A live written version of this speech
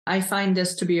I find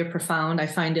this to be I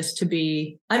find this to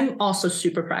be, I'm also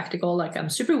super practical. Like I'm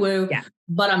super woo,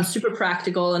 but I'm super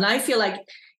practical. And I feel like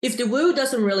if the woo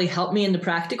doesn't really help me in the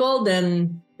practical,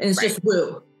 then it's just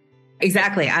woo.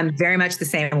 Exactly. I'm very much the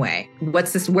same way.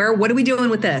 What's this? What are we doing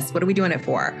with this? What are we doing it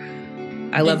for?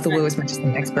 I love the woo as much as the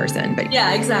next person, but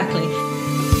yeah, exactly.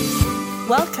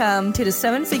 Welcome to the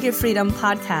Seven Figure Freedom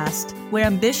Podcast, where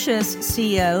ambitious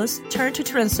CEOs turn to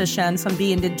transition from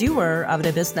being the doer of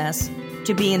the business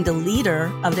to being the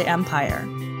leader of the empire.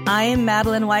 I am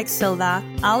Madeline White Silva.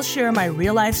 I'll share my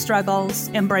real-life struggles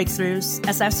and breakthroughs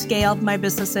as I've scaled my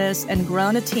businesses and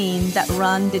grown a team that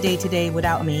run the day-to-day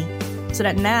without me, so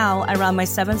that now I run my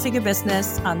seven-figure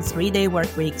business on 3-day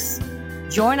work weeks.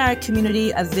 Join our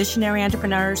community of visionary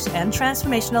entrepreneurs and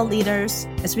transformational leaders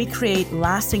as we create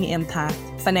lasting impact,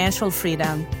 financial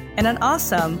freedom, and an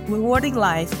awesome, rewarding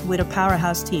life with a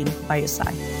powerhouse team by your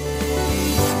side.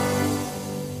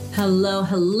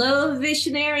 Hello,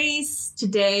 visionaries.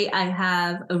 Today, I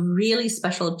have a really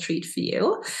special treat for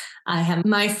you. I have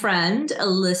my friend,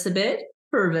 Elizabeth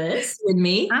Purvis, with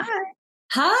me.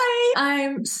 Hi,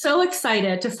 I'm so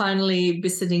excited to finally be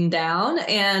sitting down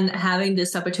and having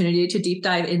this opportunity to deep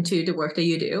dive into the work that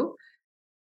you do.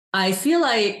 I feel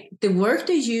like the work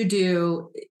that you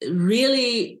do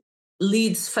really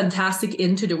leads fantastic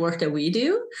into the work that we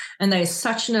do. And there is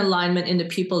such an alignment in the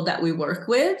people that we work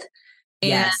with.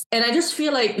 Yes. And I just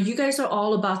feel like you guys are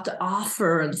all about the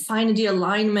offer and finding the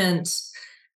alignment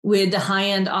with the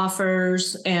high-end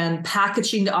offers and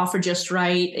packaging the offer just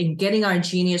right and getting our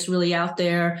genius really out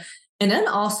there. And then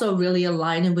also really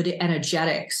aligning with the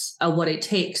energetics of what it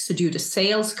takes to do the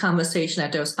sales conversation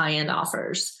at those high-end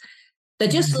offers. That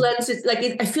just lends it,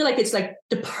 I feel like it's like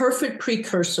the perfect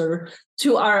precursor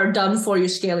to our done for you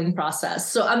scaling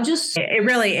process. So it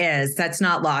really is. That's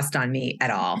not lost on me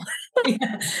at all.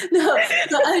 Yeah. No,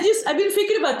 I've been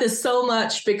thinking about this so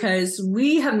much because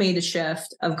we have made a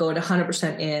shift of going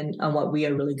 100% in on what we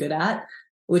are really good at,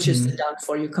 which is the done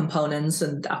for you components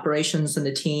and the operations and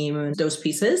the team and those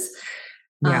pieces.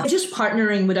 Just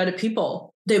partnering with other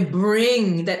people. They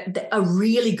bring that are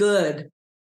really good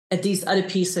at these other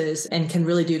pieces and can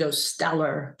really do those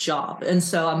stellar job. And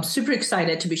so I'm super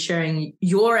excited to be sharing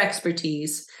your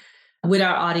expertise with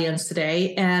our audience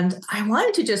today. And I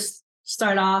wanted to just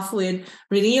start off with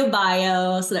reading your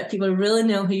bio so that people really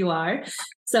know who you are.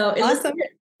 So awesome.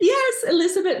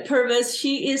 Elizabeth Purvis,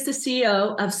 she is the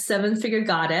CEO of Seven Figure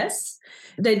Goddess.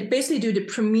 They basically do the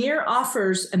premier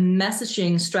offers and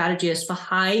messaging strategies for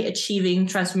high achieving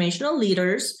transformational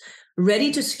leaders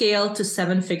ready to scale to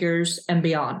 7 figures and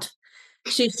beyond.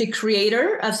 She's the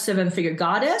creator of Seven Figure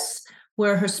Goddess,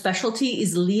 where her specialty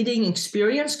is leading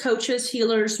experienced coaches,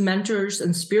 healers, mentors,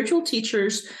 and spiritual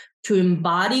teachers to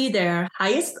embody their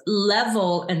highest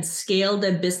level and scale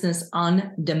their business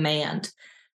on demand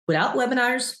without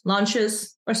webinars,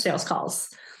 launches, or sales calls.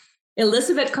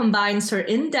 Elizabeth combines her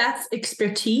in-depth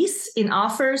expertise in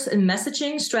offers and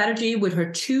messaging strategy with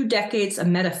her 2 decades of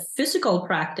metaphysical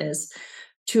practice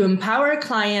to empower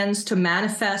clients to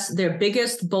manifest their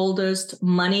biggest, boldest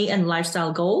money and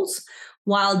lifestyle goals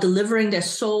while delivering their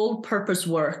soul purpose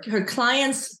work. Her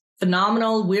clients'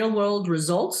 phenomenal real-world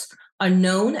results are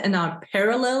known and are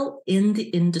parallel in the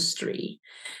industry.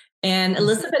 And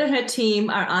Elizabeth and her team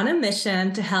are on a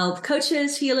mission to help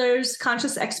coaches, healers,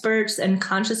 conscious experts, and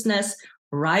consciousness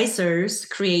risers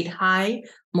create high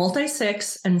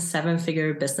multi-6 and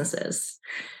 7-figure businesses.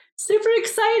 Super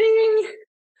exciting.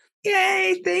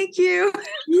 Yay, thank you.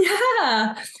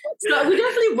 Yeah. So we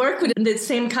definitely work with the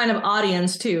same kind of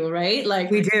audience too, right? Like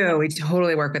we do. We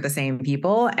totally work with the same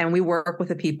people, and we work with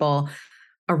the people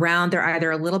around. They're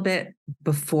either a little bit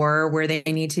before where they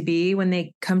need to be when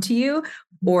they come to you,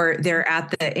 or they're at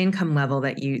the income level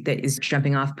that is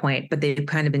jumping off point, but they've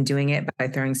kind of been doing it by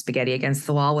throwing spaghetti against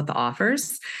the wall with the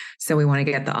offers. So we want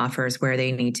to get the offers where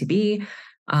they need to be.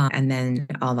 And then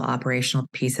all the operational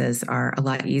pieces are a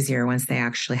lot easier once they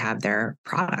actually have their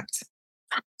product.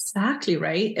 Exactly,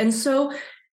 right. And so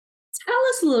tell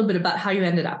us a little bit about how you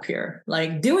ended up here,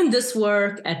 like doing this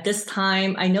work at this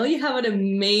time. I know you have an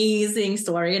amazing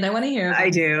story and I want to hear about I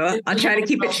do. I'll try to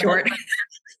keep it short.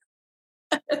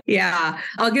 Yeah,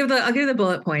 I'll give the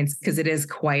bullet points because it is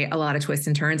quite a lot of twists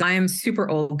and turns. I am super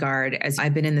old guard as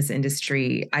I've been in this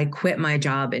industry. I quit my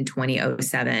job in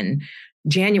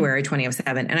January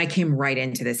 2007, and I came right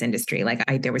into this industry.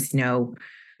 There was no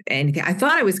anything. I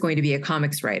thought I was going to be a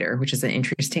comics writer, which is an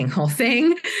interesting whole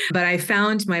thing, but I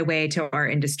found my way to our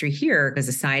industry here as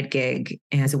a side gig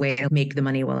and as a way to make the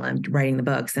money while I'm writing the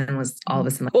books, and was all of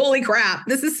a sudden like, holy crap,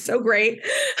 this is so great.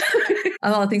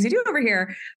 All the things we do over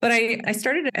here. But I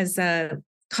started as a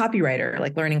copywriter,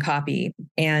 like learning copy.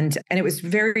 And it was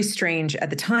very strange at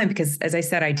the time because, as I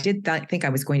said, I did think I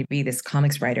was going to be this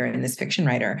comics writer and this fiction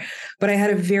writer, but I had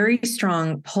a very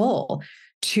strong pull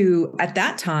to, at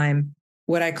that time,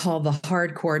 what I call the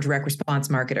hardcore direct response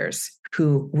marketers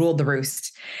who ruled the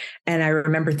roost. And I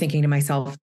remember thinking to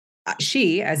myself,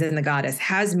 she, as in the goddess,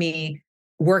 has me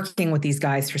working with these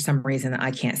guys for some reason that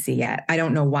I can't see yet. I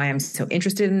don't know why I'm so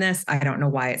interested in this. I don't know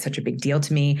why it's such a big deal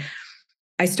to me.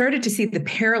 I started to see the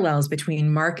parallels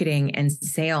between marketing and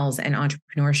sales and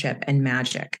entrepreneurship and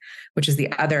magic, which is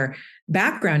the other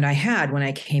background I had when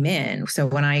I came in. So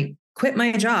when I quit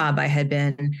my job, I had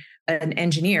been an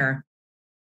engineer.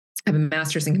 I have a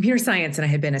master's in computer science, and I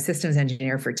had been a systems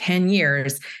engineer for 10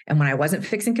 years. And when I wasn't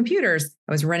fixing computers,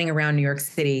 I was running around New York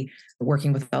City,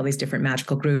 working with all these different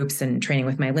magical groups and training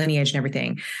with my lineage and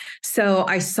everything. So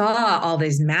I saw all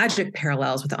these magic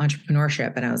parallels with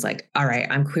entrepreneurship. And I was like, all right,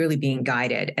 I'm clearly being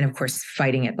guided. And of course,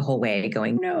 fighting it the whole way,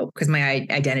 going, no, because my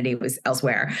identity was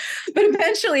elsewhere. But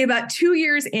eventually, about 2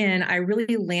 years in, I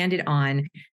really landed on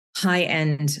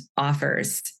high-end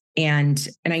offers. And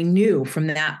I knew from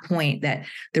that point that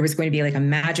there was going to be like a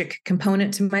magic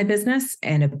component to my business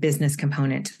and a business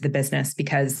component to the business,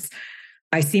 because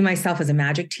I see myself as a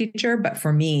magic teacher. But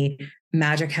for me,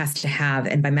 magic has to have,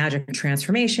 and by magic,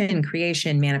 transformation,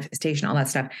 creation, manifestation, all that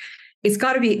stuff. It's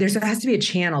got to be, there has to be a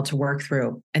channel to work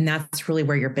through. And that's really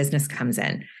where your business comes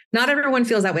in. Not everyone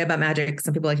feels that way about magic.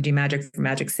 Some people like to do magic for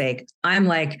magic's sake. I'm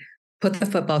like, put the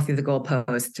football through the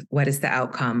goalpost. What is the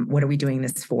outcome? What are we doing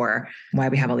this for? Why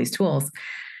we have all these tools?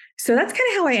 So that's kind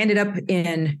of how I ended up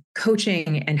in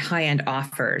coaching and high-end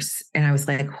offers. And I was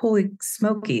like, holy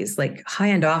smokies, like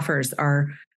high-end offers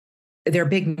they're a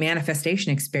big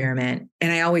manifestation experiment.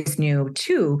 And I always knew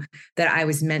too, that I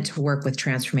was meant to work with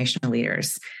transformational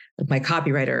leaders. My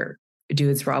copywriter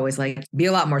dudes were always like, be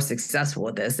a lot more successful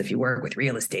with this if you work with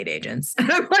real estate agents.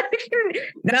 And I'm like,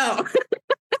 no.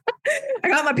 I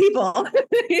got my people.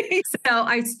 So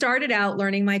I started out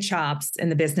learning my chops in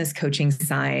the business coaching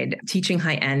side, teaching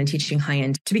high end and teaching high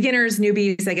end to beginners,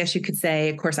 newbies, I guess you could say.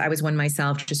 Of course, I was one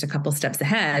myself, just a couple steps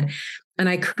ahead. And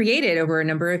I created over a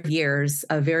number of years,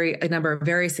 a number of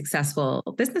very successful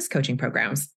business coaching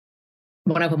programs.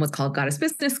 One of them was called Goddess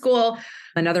Business School.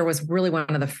 Another was really one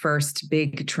of the first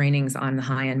big trainings on the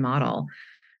high-end model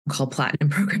called Platinum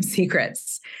Program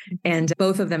Secrets. And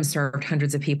both of them served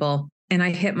hundreds of people. And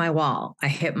I hit my wall. I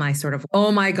hit my sort of,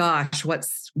 oh my gosh,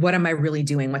 what am I really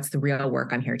doing? What's the real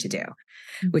work I'm here to do?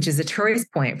 Which is a choice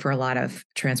point for a lot of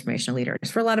transformational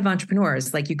leaders, for a lot of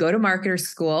entrepreneurs. Like you go to marketer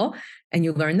school and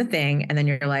you learn the thing, and then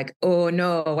you're like, oh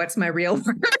no, what's my real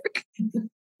work?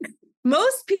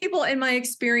 Most people in my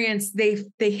experience, they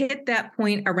hit that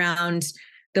point around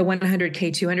the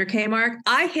 100K, 200K mark.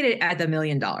 I hit it at the $1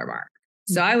 million mark.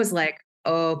 So I was like,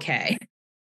 okay.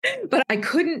 But I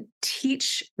couldn't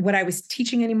teach what I was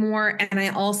teaching anymore. And I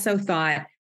also thought,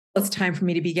 well, it's time for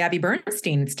me to be Gabby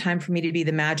Bernstein. It's time for me to be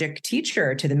the magic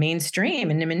teacher to the mainstream.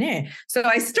 So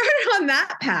I started on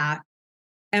that path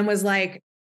and was like,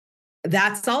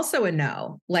 that's also a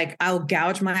no. Like I'll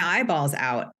gouge my eyeballs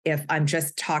out if I'm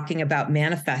just talking about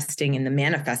manifesting in the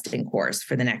manifesting course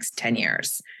for the next 10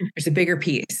 years. There's a bigger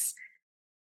piece.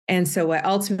 And so what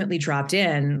ultimately dropped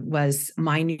in was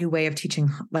my new way of teaching,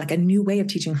 like a new way of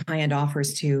teaching high-end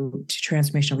offers to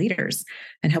transformational leaders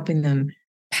and helping them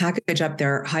package up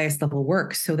their highest level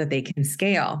work so that they can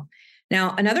scale.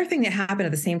 Now, another thing that happened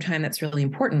at the same time that's really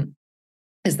important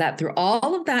is that through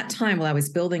all of that time while I was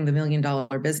building the $1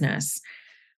 million business,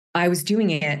 I was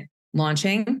doing it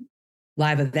launching,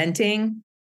 live eventing,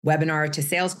 webinar to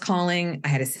sales calling. I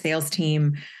had a sales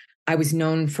team. I was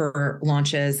known for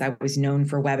launches. I was known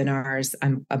for webinars.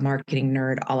 I'm a marketing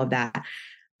nerd, all of that.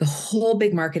 The whole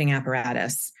big marketing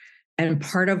apparatus. And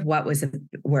part of what was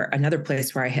where another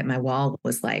place where I hit my wall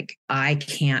was like, I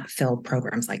can't fill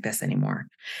programs like this anymore.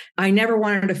 I never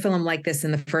wanted to fill them like this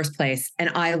in the first place. And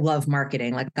I love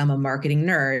marketing. Like I'm a marketing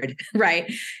nerd,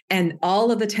 right? And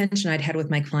all of the tension I'd had with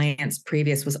my clients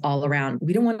previous was all around,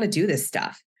 we don't want to do this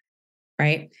stuff,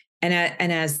 right?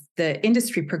 And as the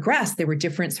industry progressed, there were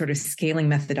different sort of scaling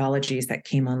methodologies that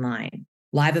came online.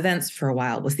 Live events for a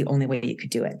while was the only way you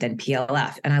could do it. Then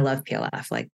PLF, and I love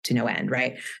PLF like to no end,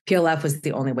 right? PLF was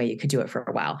the only way you could do it for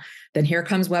a while. Then here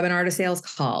comes webinar to sales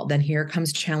call. Then here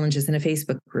comes challenges in a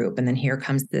Facebook group. And then here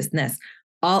comes this and this.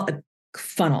 All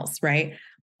funnels, right?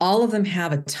 All of them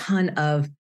have a ton of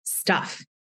stuff.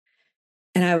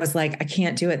 And I was like, I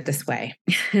can't do it this way.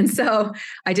 And so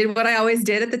I did what I always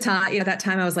did at the time. That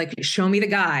time I was like, show me the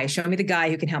guy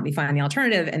who can help me find the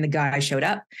alternative. And the guy showed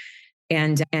up.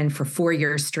 And for 4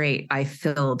 years straight, I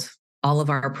filled all of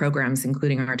our programs,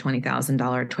 including our $20,000,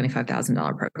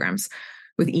 $25,000 programs,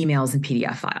 with emails and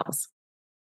PDF files.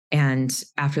 And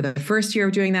after the first year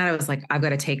of doing that, I was like, I've got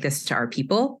to take this to our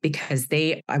people because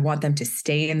I want them to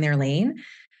stay in their lane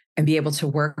and be able to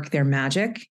work their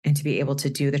magic and to be able to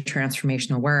do the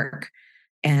transformational work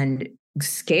and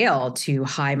scale to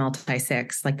high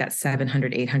multi-six, like that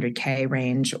 700, 800K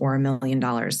range or $1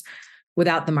 million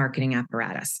without the marketing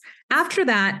apparatus. After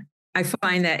that, I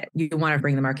find that you want to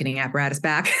bring the marketing apparatus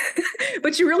back,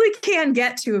 but you really can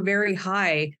get to a very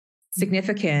high,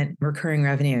 significant recurring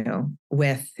revenue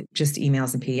with just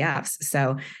emails and PDFs.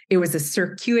 So it was a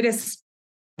circuitous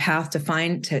path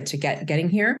to getting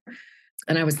here.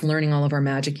 And I was learning all of our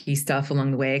magic-y stuff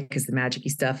along the way because the magic-y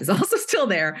stuff is also still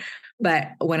there. But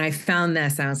when I found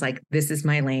this, I was like, this is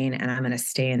my lane and I'm going to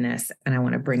stay in this. And I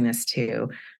want to bring this to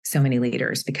so many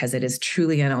leaders because it is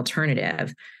truly an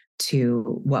alternative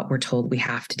to what we're told we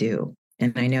have to do.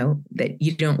 And I know that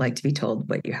you don't like to be told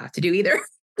what you have to do either.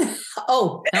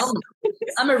 Oh, hell no.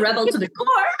 I'm a rebel to the core.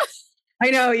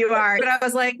 I know you are. But I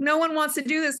was like, no one wants to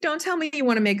do this. Don't tell me you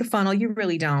want to make a funnel. You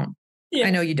really don't. Yeah. I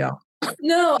know you don't.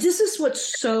 No, this is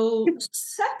what's so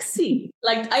sexy.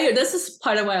 This is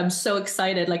part of why I'm so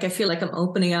excited. Like, I feel like I'm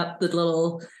opening up the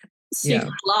little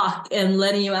secret lock and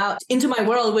letting you out into my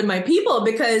world with my people,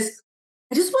 because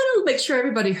I just want to make sure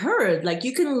everybody heard, like,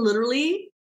 you can literally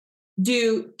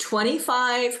do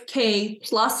 25K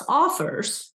plus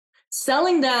offers,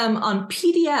 selling them on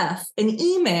PDF and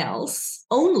emails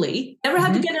only. Never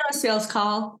have to get on a sales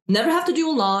call, never have to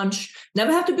do a launch,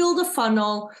 never have to build a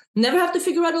funnel, never have to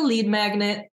figure out a lead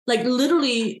magnet. Like,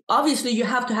 literally, obviously you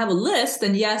have to have a list,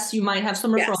 and yes, you might have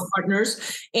some referral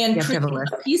partners and create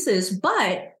pieces,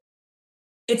 but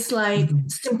it's like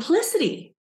simplicity.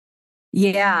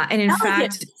 Yeah. And in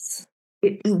fact,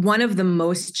 one of the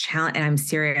most challenging, and I'm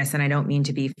serious, and I don't mean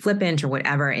to be flippant or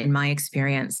whatever, in my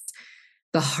experience,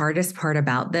 the hardest part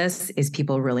about this is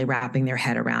people really wrapping their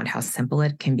head around how simple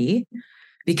it can be.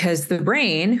 Because the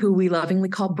brain, who we lovingly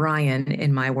call Brian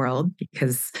in my world,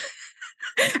 because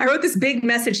I wrote this big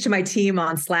message to my team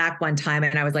on Slack one time,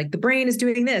 and I was like, the brain is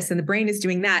doing this and the brain is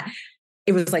doing that.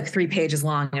 It was like 3 pages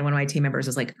long. And one of my team members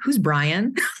was like, who's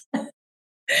Brian?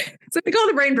 So we call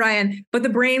the brain Brian, but the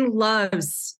brain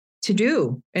loves to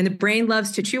do, and the brain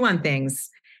loves to chew on things.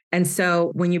 And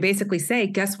so when you basically say,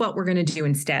 guess what we're going to do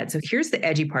instead? So here's the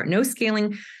edgy part. No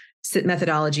scaling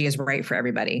methodology is right for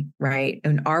everybody, right?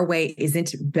 And our way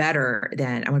isn't better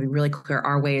than, I want to be really clear,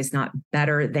 our way is not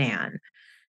better than.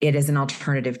 It is an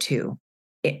alternative to.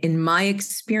 In my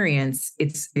experience,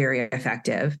 it's very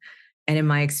effective. And in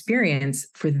my experience,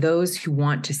 for those who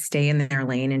want to stay in their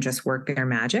lane and just work their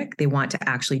magic, they want to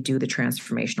actually do the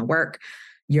transformational work.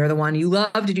 You're the one, you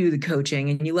love to do the coaching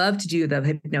and you love to do the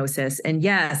hypnosis. And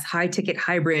yes, high ticket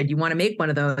hybrid, you want to make one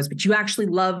of those, but you actually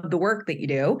love the work that you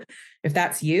do. If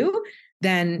that's you,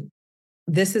 then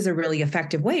this is a really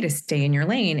effective way to stay in your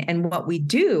lane. And what we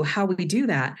do, how we do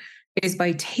that, is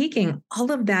by taking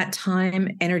all of that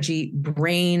time, energy,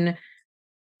 brain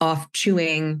off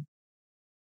chewing,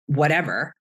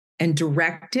 whatever, and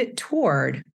direct it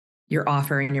toward your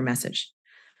offer and your message.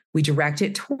 We direct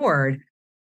it toward,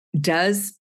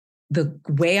 does the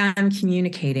way I'm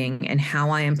communicating and how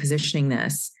I am positioning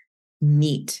this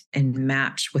meet and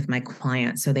match with my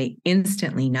client, so they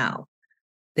instantly know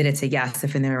that it's a yes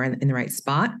if they're in the right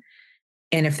spot.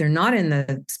 And if they're not in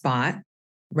the spot,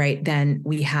 right, then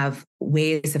we have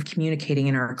ways of communicating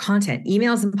in our content,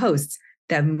 emails and posts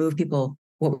that move people,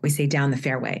 what we say, down the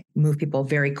fairway, move people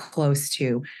very close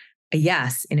to a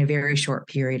yes in a very short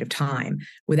period of time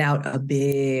without a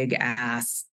big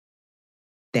ass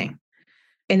thing.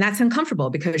 And that's uncomfortable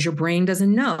because your brain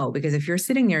doesn't know. Because if you're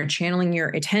sitting there channeling your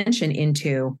attention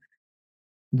into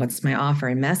what's my offer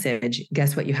and message,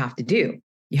 guess what you have to do?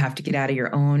 You have to get out of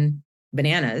your own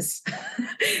bananas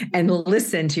and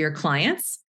listen to your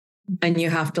clients. And you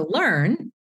have to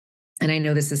learn. And I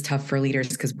know this is tough for leaders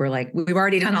because we're like, we've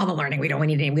already done all the learning. We don't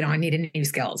need any new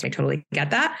skills. I totally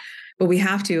get that. But we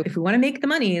have to, if we want to make the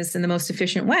monies in the most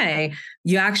efficient way,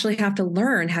 you actually have to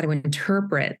learn how to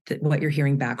interpret what you're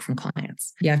hearing back from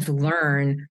clients. You have to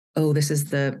learn, oh,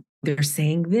 they're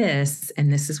saying this,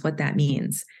 and this is what that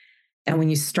means. And when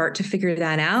you start to figure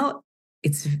that out,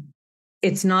 it's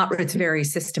very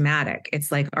systematic.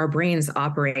 It's like our brains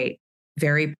operate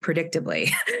very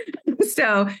predictably.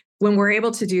 So when we're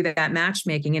able to do that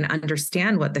matchmaking and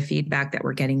understand what the feedback that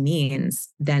we're getting means,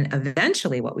 then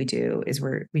eventually what we do is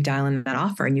we dial in that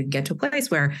offer, and you get to a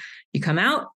place where you come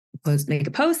out, make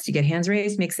a post, you get hands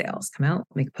raised, make sales. Come out,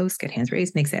 make a post, get hands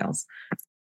raised, make sales.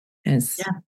 And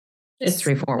it's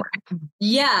straightforward.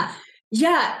 Yeah.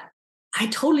 I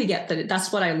totally get that.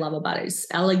 That's what I love about it. It's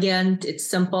elegant. It's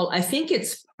simple. I think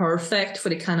it's perfect for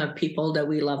the kind of people that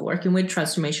we love working with,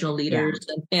 transformational leaders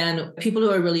and people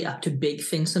who are really up to big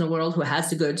things in the world, who has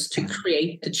the goods to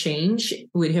create the change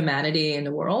with humanity in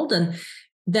the world, and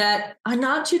that are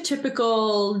not your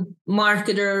typical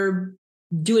marketer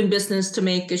doing business to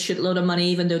make a shitload of money,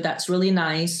 even though that's really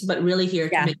nice, but really here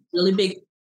to make really big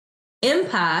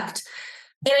impact.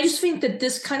 And I just think that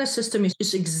this kind of system is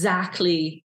just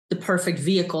exactly the perfect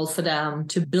vehicle for them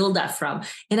to build that from.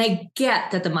 And I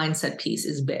get that the mindset piece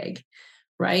is big,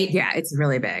 right? Yeah, it's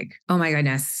really big. Oh my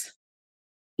goodness.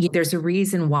 There's a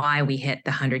reason why we hit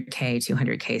the 100K,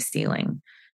 200K ceiling.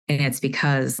 And it's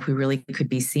because we really could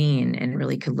be seen and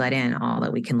really could let in all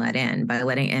that we can let in by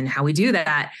letting in. How we do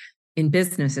that in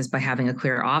business is by having a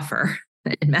clear offer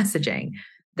and messaging.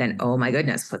 Then, oh my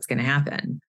goodness, what's going to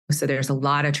happen? So there's a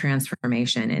lot of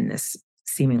transformation in this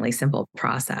seemingly simple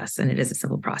process. And it is a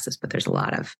simple process, but there's a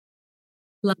lot of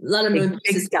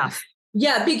big stuff.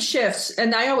 Yeah, big shifts.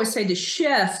 And I always say the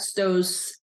shifts,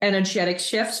 those energetic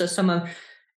shifts are some of,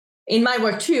 in my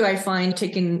work too, I find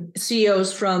taking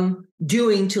CEOs from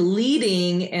doing to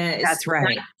leading. That's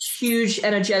right. Huge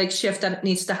energetic shift that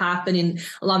needs to happen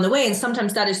along the way. And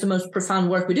sometimes that is the most profound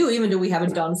work we do, even though we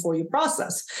haven't done for you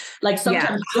process. Like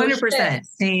sometimes 100%,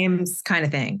 same kind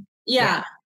of thing. Yeah.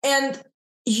 And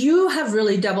you have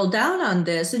really doubled down on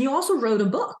this. And you also wrote a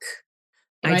book.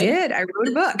 Right? I did. I wrote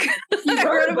a book. I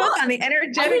wrote a book on the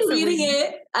energetics. I've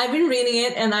been reading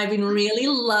it and I've been really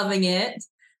loving it.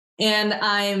 And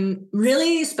I'm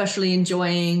really especially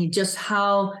enjoying just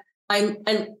how I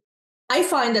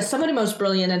find that some of the most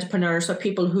brilliant entrepreneurs are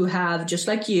people who have, just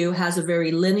like you, has a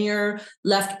very linear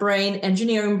left brain,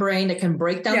 engineering brain that can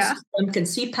break down system, can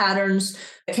see patterns,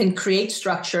 can create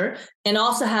structure, and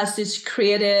also has this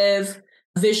creative,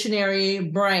 visionary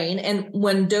brain. And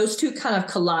when those two kind of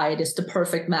collide, it's the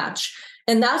perfect match.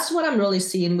 And that's what I'm really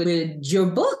seeing with your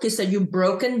book, is that you've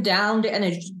broken down the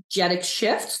energetic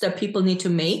shifts that people need to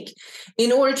make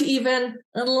in order to even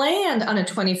land on a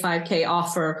 25K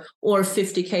offer or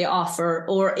 50K offer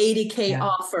or 80K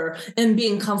offer, and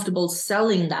being comfortable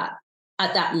selling that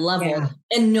at that level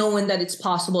and knowing that it's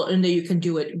possible and that you can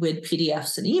do it with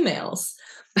PDFs and emails.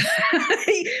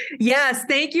 Yes.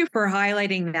 Thank you for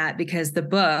highlighting that, because the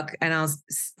book, and I'll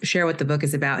share what the book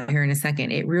is about here in a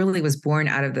second. It really was born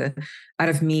out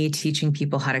of me teaching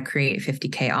people how to create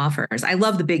 50K offers. I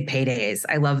love the big paydays.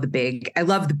 I love the big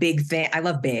thing. I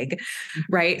love big,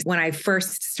 right? When I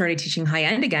first started teaching high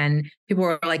end again, people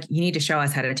were like, you need to show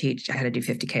us how to do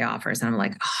 50K offers. And I'm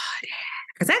like,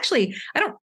 because actually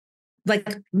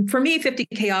for me,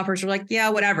 50K offers are like, yeah,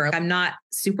 whatever. I'm not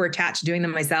super attached to doing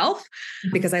them myself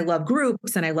because I love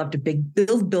groups and I love to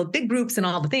build big groups and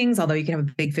all the things, although you can have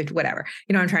a big 50, whatever,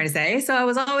 you know what I'm trying to say? So I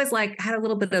was always like, had a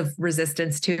little bit of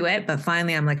resistance to it, but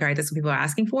finally I'm like, all right, this is what people are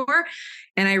asking for.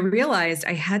 And I realized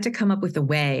I had to come up with a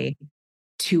way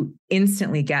to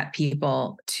instantly get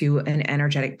people to an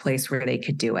energetic place where they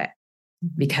could do it,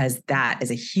 because that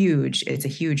is it's a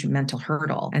huge mental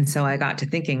hurdle. And so I got to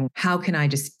thinking, how can I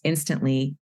just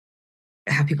instantly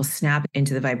have people snap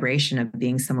into the vibration of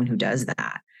being someone who does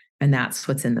that? And that's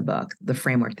what's in the book. The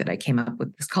framework that I came up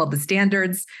with is called the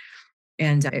standards.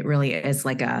 And it really is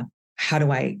like how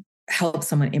do I help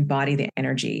someone embody the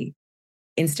energy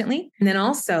instantly? And then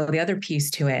also the other piece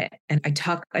to it, and I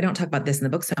don't talk about this in the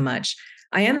book so much.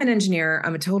 I am an engineer.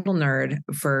 I'm a total nerd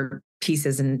for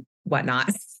pieces and whatnot,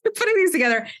 putting these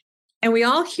together. And we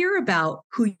all hear about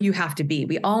who you have to be.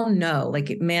 We all know,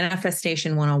 like,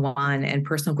 manifestation 101 and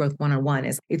personal growth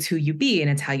 101 it's who you be and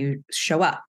it's how you show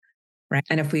up, right?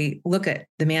 And if we look at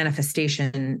the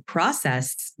manifestation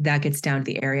process, that gets down to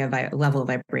the area of level of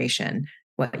vibration.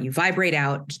 What you vibrate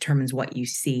out determines what you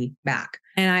see back.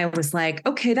 And I was like,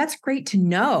 okay, that's great to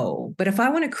know. But if I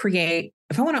want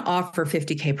to offer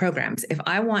 50K programs, if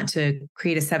I want to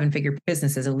create a 7-figure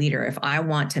business as a leader, if I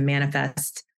want to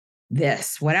manifest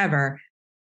this, whatever,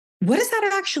 what does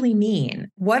that actually mean?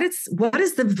 What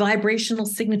does the vibrational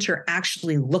signature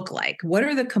actually look like? What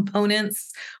are the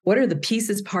components? What are the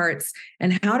pieces, parts?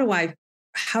 And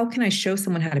how can I show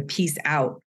someone how to piece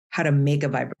out how to make a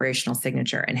vibrational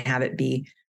signature and have it be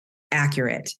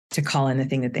accurate to call in the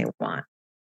thing that they want?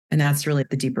 And that's really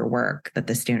the deeper work that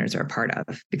the standards are a part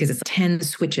of, because it's 10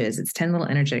 switches, it's 10 little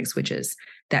energetic switches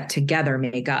that together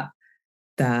make up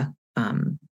the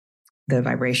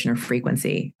vibration or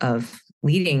frequency of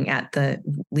leading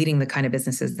the kind of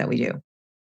businesses that we do.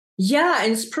 Yeah,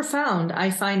 and it's profound.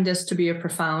 I find this to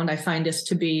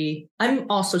be I'm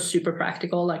also super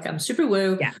practical. Like, I'm super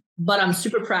woo, but I'm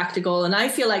super practical. And I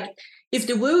feel like if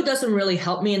the woo doesn't really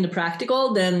help me in the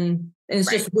practical, then it's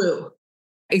just woo.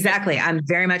 Exactly. I'm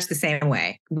very much the same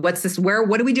way. What's this?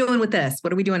 What are we doing with this?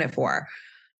 What are we doing it for?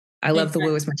 I love the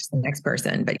woo as much as the next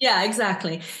person, but yeah,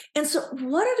 exactly. And so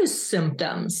what are the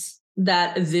symptoms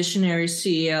that a visionary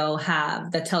CEO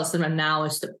have that tells them that now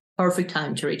is the perfect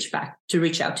time to reach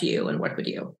out to you and work with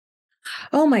you?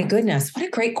 oh my goodness, what a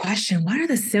great question. What are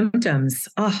the symptoms?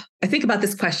 Oh, I think about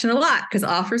this question a lot because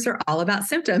offers are all about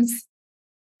symptoms.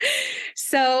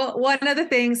 So one of the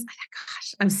things,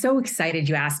 gosh, I'm so excited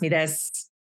you asked me this.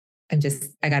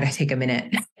 I got to take a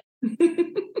minute.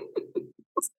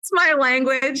 It's my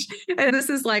language. And this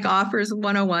is like offers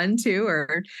 101 too.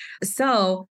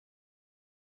 So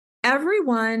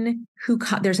everyone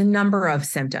there's a number of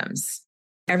symptoms.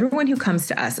 Everyone who comes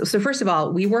to us. So first of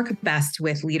all, we work best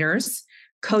with leaders,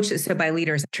 coaches. So by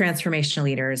leaders, transformational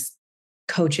leaders,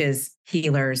 coaches,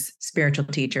 healers, spiritual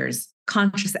teachers,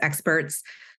 conscious experts.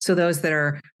 So those that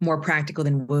are more practical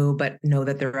than woo, but know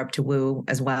that they're up to woo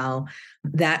as well,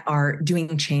 that are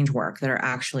doing change work, that are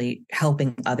actually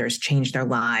helping others change their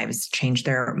lives, change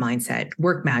their mindset,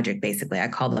 work magic, basically. I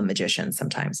call them magicians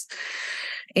sometimes.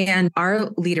 And our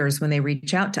leaders, when they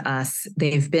reach out to us,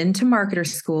 they've been to marketer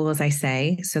school, as I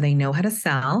say, so they know how to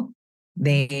sell.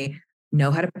 They know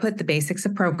how to put the basics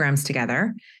of programs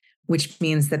together, which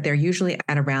means that they're usually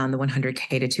at around the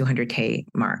 100K to 200K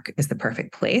mark is the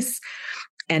perfect place.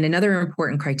 And another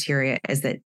important criteria is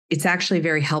that it's actually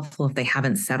very helpful if they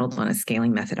haven't settled on a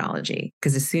scaling methodology.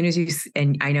 Because as soon as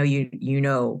and I know you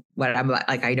know what I'm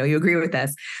like, I know you agree with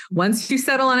this. Once you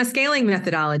settle on a scaling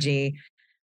methodology,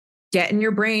 getting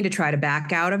your brain to try to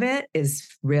back out of it is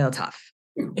real tough,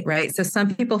 right? So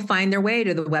some people find their way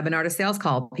to the webinar to sales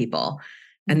call people,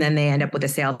 and then they end up with a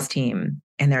sales team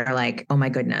and they're like, oh my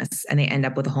goodness. And they end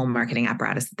up with a whole marketing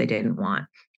apparatus that they didn't want.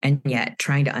 And yet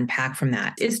trying to unpack from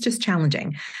that is just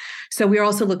challenging. So we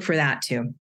also look for that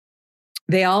too.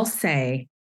 They all say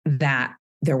that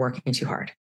they're working too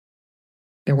hard.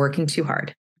 They're working too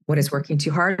hard. What does working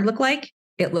too hard look like?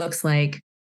 It looks like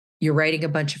you're writing a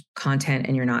bunch of content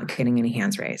and you're not getting any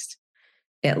hands raised.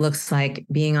 It looks like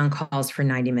being on calls for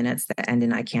 90 minutes that end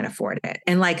in I can't afford it.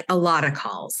 And like a lot of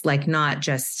calls, like not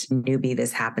just newbie,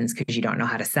 this happens because you don't know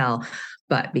how to sell,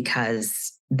 but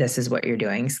because this is what you're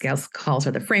doing. Sales calls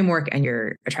are the framework and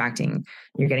you're getting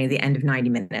the end of 90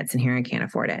 minutes and here I can't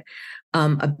afford it.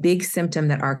 A big symptom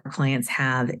that our clients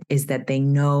have is that they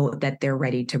know that they're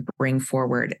ready to bring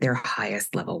forward their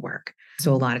highest level work.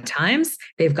 So a lot of times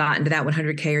they've gotten to that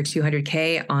 100K or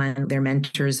 200K on their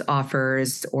mentors'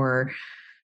 offers or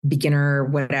beginner,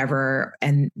 whatever,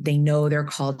 and they know they're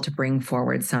called to bring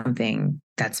forward something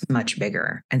that's much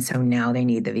bigger. And so now they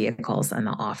need the vehicles and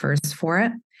the offers for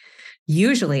it.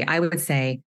 Usually, I would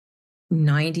say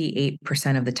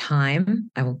 98% of the time,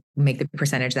 I will make the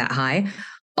percentage that high.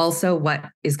 Also, what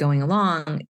is going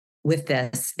along with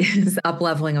this is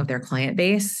up-leveling of their client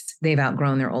base. They've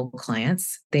outgrown their old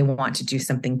clients. They want to do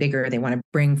something bigger. They want to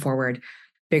bring forward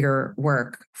bigger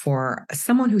work for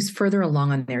someone who's further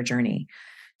along on their journey.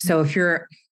 So if you're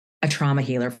a trauma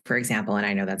healer, for example, and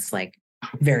I know that's like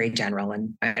very general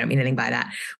and I don't mean anything by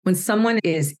that. When someone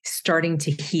is starting to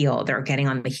heal, they're getting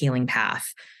on the healing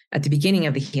path. At the beginning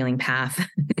of the healing path,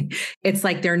 it's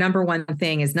like their number one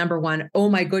thing is oh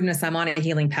my goodness, I'm on a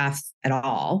healing path at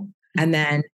all. And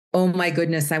then, oh my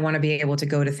goodness, I want to be able to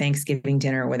go to Thanksgiving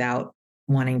dinner without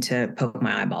wanting to poke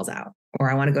my eyeballs out. Or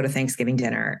I want to go to Thanksgiving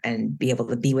dinner and be able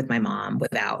to be with my mom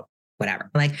without whatever.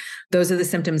 Like those are the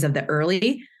symptoms of the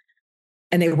early.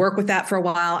 And they work with that for a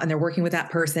while and they're working with that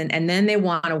person. And then they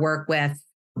want to work with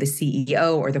the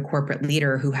CEO or the corporate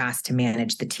leader who has to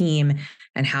manage the team.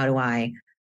 And how do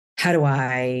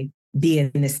I be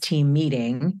in this team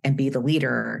meeting and be the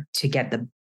leader to get the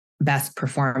best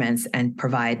performance and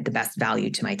provide the best value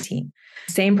to my team?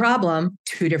 Same problem,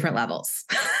 two different levels,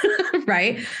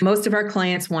 right? Most of our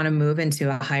clients want to move into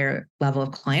a higher level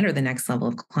of client or the next level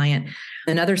of client.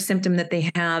 Another symptom that they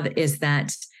have is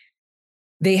that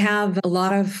they have a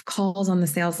lot of calls on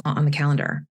the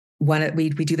calendar. When we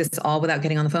do this all without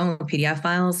getting on the phone with PDF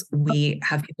files, we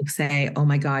have people say, oh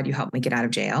my God, you helped me get out of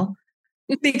jail.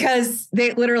 Because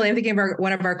they literally, I'm thinking of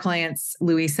one of our clients,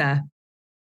 Louisa,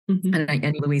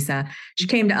 and Louisa, she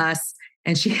came to us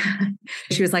and she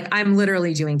was like, I'm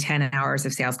literally doing 10 hours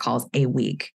of sales calls a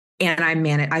week. And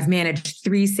I've managed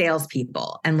 3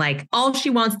 salespeople. And like, all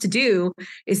she wants to do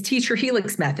is teach her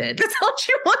Helix method. That's all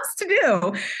she wants to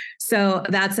do. So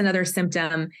that's another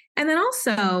symptom. And then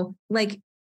also like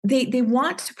they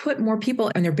want to put more people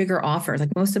in their bigger offers.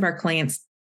 Like most of our clients,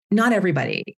 not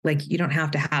everybody, like you don't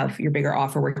have to have your bigger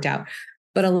offer worked out,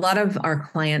 but a lot of our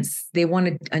clients, they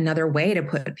wanted another way to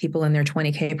put people in their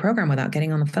 20K program without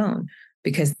getting on the phone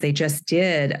because they just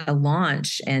did a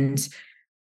launch and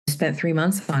spent 3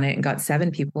 months on it and got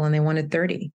 7 people and they wanted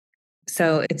 30.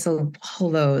 So all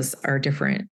those are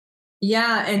different.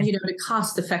 Yeah. And, the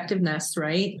cost effectiveness,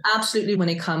 right? Absolutely. When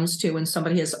it comes to when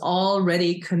somebody has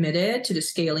already committed to the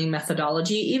scaling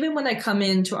methodology, even when I come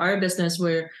into our business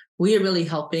where we are really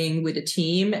helping with the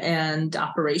team and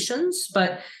operations,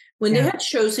 but when they had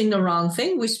chosen the wrong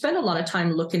thing, we spend a lot of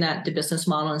time looking at the business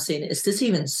model and saying, is this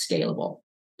even scalable?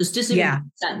 Does this even make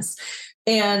sense?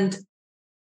 And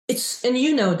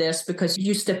this because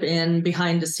you step in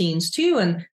behind the scenes too.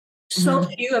 And so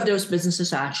few of those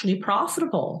businesses are actually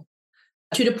profitable,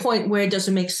 to the point where it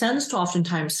doesn't make sense to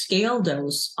oftentimes scale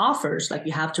those offers. Like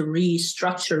you have to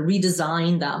restructure,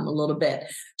 redesign them a little bit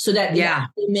so that it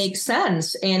actually makes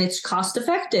sense and it's cost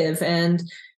effective. And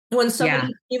when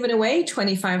somebody's giving away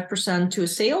 25% to a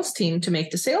sales team to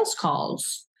make the sales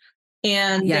calls,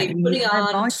 and they're putting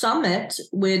on a summit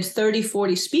with 30,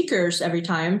 40 speakers every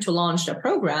time to launch their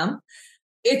program.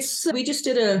 We just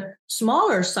did a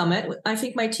smaller summit. I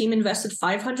think my team invested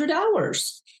 500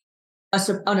 hours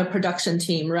on a production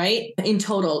team, right? In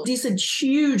total, these are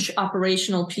huge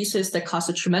operational pieces that cost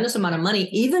a tremendous amount of money,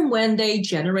 even when they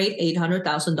generate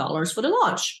 $800,000 for the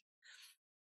launch.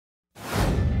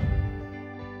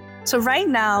 So right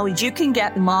now, you can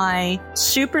get my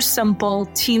super simple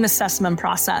team assessment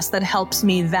process that helps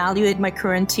me evaluate my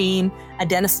current team,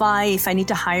 identify if I need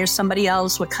to hire somebody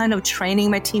else, what kind of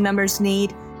training my team members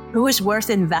need, who is worth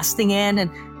investing in, and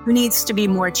who needs to be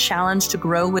more challenged to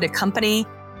grow with a company.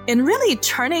 And really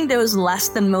turning those less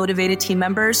than motivated team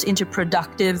members into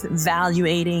productive,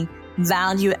 value-adding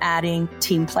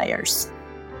team players.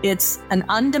 It's an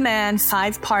on-demand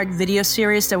 5-part video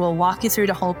series that will walk you through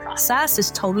the whole process.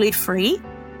 It's totally free.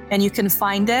 And you can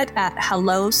find it at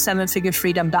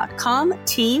hello7figurefreedom.com,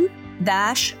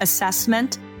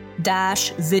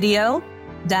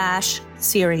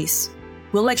 team-assessment-video-series.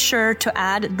 We'll make sure to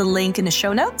add the link in the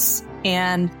show notes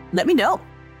and let me know.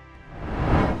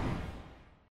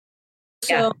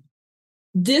 So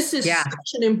this is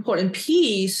such an important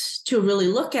piece to really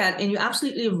look at. And you're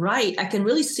absolutely right. I can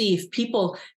really see if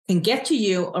people can get to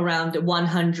you around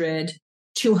 100,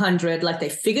 200, like they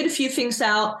figured a few things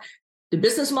out, the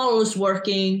business model is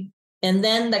working, and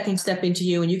then they can step into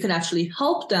you and you can actually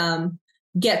help them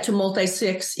get to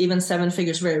multi-6, even 7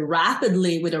 figures very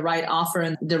rapidly with the right offer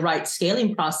and the right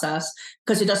scaling process,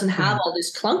 because it doesn't have all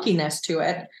this clunkiness to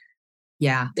it.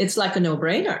 Yeah. It's like a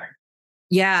no-brainer.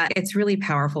 Yeah, it's really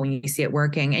powerful when you see it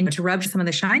working. And to rub some of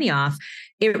the shiny off,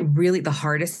 the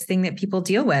hardest thing that people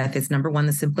deal with is, number one,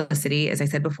 the simplicity, as I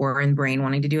said before, and brain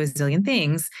wanting to do a zillion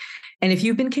things. And if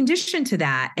you've been conditioned to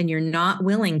that and you're not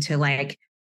willing to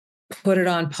put it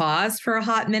on pause for a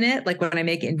hot minute, like when I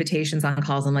make invitations on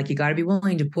calls, I'm like, you got to be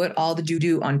willing to put all the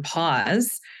do on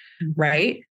pause,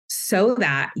 right? So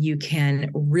that you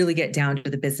can really get down to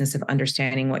the business of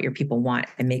understanding what your people want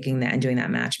and making that and doing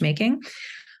that matchmaking.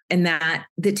 And that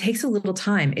takes a little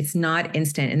time. It's not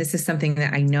instant. And this is something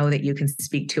that I know that you can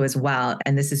speak to as well.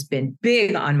 And this has been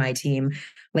big on my team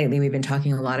lately. We've been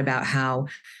talking a lot about how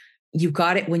you've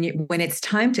got it when it's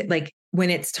time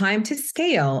to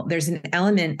scale, there's an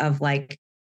element of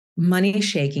money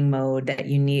stick shaking mode that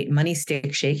you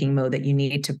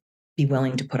need to be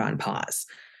willing to put on pause.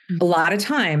 A lot of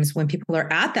times when people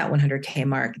are at that 100K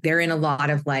mark, they're in a lot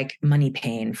of money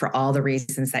pain for all the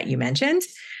reasons that you mentioned.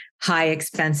 High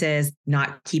expenses,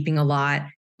 not keeping a lot.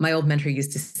 My old mentor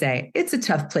used to say, it's a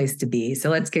tough place to be,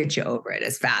 so let's get you over it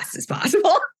as fast as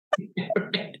possible.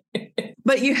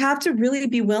 But you have to really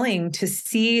be willing to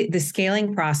see the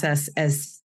scaling process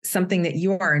as something that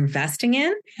you are investing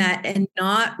in and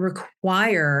not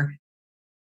require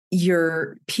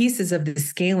your pieces of the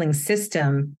scaling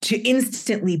system to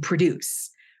instantly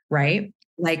produce, right?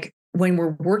 When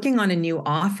we're working on a new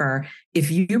offer,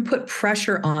 if you put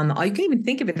pressure on, you can even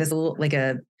think of it as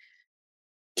a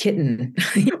kitten,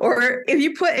 or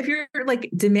if you're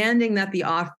demanding that the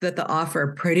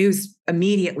offer produce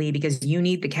immediately because you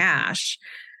need the cash,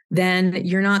 then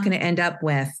you're not going to end up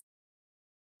with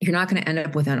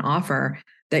an offer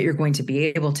that you're going to be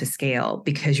able to scale,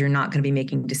 because you're not going to be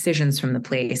making decisions from the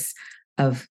place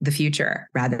of the future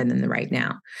rather than the right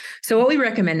now. So what we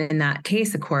recommend in that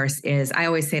case, of course, is I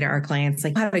always say to our clients,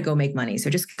 how do I go make money? So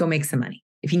just go make some money.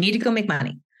 If you need to go make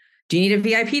money, do you need a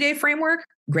VIP day framework?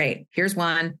 Great. Here's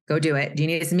one. Go do it. Do you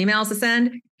need some emails to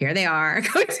send? Here they are.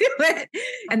 Go do it.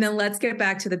 And then let's get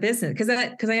back to the business. Because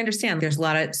I understand there's a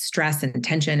lot of stress and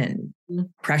tension and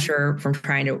pressure from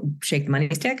trying to shake the money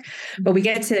stick. But we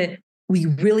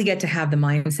really get to have the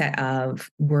mindset of,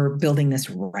 we're building this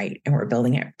right and we're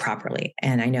building it properly.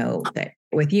 And I know that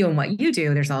with you and what you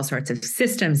do, there's all sorts of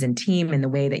systems and team and the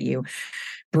way that you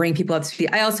bring people up to speed.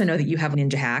 I also know that you have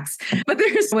ninja hacks, but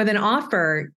with an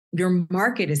offer, your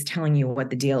market is telling you what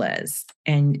the deal is.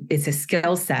 And it's a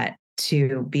skill set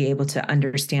to be able to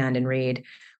understand and read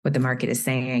what the market is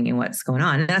saying and what's going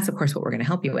on. And that's, of course, what we're going to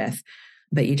help you with.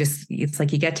 But it's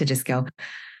like you get to just go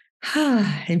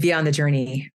and be on the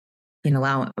journey and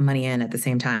allow money in at the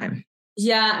same time.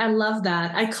 Yeah, I love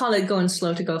that. I call it going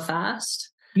slow to go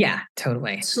fast. Yeah,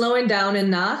 totally. Slowing down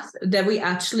enough that we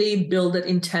actually build it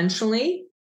intentionally.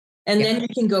 And then you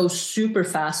can go super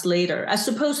fast later, as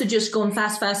opposed to just going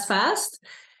fast,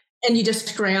 and you're just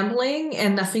scrambling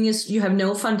and you have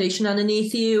no foundation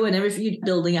underneath you, and you're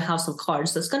building a house of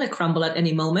cards that's going to crumble at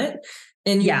any moment.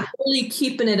 And you're really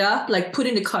keeping it up, like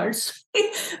putting the cards,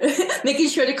 making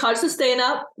sure the cards are staying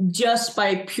up just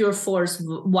by pure force,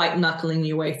 white knuckling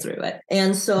your way through it.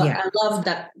 And so I love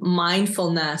that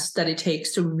mindfulness that it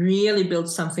takes to really build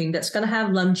something that's going to have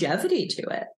longevity to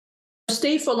it.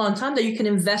 Stay for a long time, that you can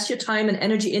invest your time and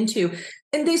energy into.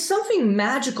 And there's something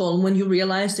magical when you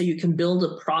realize that you can build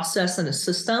a process and a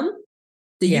system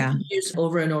that you can use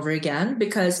over and over again.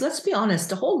 Because let's be honest,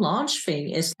 the whole launch thing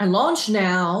is I launch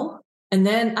now, and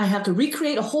then I have to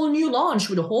recreate a whole new launch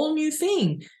with a whole new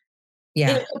thing in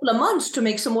a couple of months to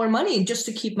make some more money just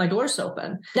to keep my doors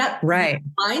open. That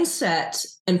mindset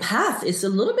and path is a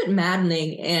little bit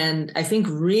maddening, and I think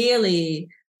really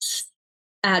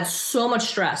adds so much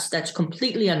stress that's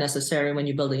completely unnecessary when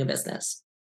you're building a business.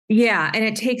 Yeah. And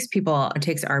it takes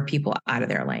our people out of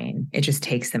their lane. It just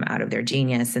takes them out of their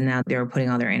genius. And now they're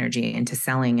putting all their energy into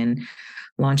selling and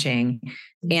launching.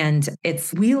 And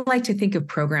we like to think of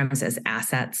programs as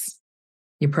assets.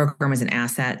 Your program is an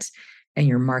asset and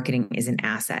your marketing is an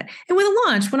asset. And with a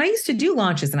launch, when I used to do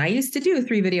launches and I used to do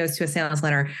 3 videos to a sales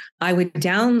letter, I would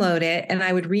download it and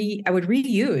I would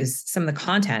reuse some of the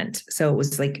content. So it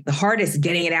was like the hardest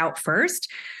getting it out first,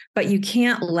 but you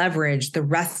can't leverage the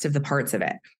rest of the parts of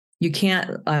it. You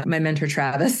can't, my mentor,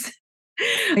 Travis,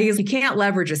 you can't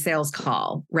leverage a sales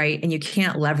call, right? And you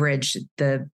can't leverage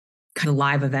the kind of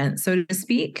live event, so to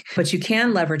speak, but you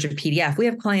can leverage a PDF. We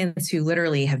have clients who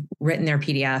literally have written their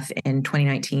PDF in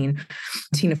 2019.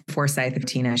 Tina Forsyth of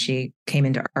Tina, she came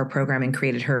into our program and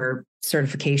created her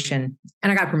certification.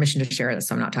 And I got permission to share this,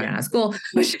 so I'm not talking out of school.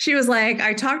 But she was like,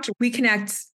 we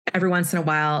connect every once in a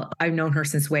while. I've known her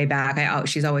since way back.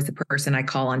 She's always the person I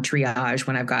call on triage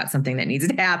when I've got something that needs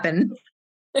to happen.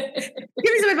 Give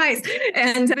me some advice.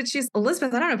 But she's,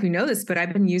 Elizabeth, I don't know if you know this, but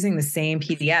I've been using the same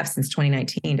PDF since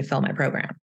 2019 to fill my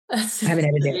program. I haven't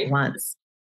edited it once.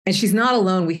 And she's not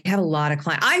alone. We have a lot of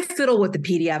clients. I fiddle with the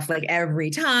PDF like every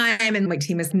time. And my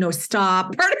team is no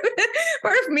stop.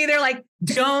 Part of me, they're like,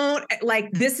 don't, like,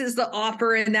 this is the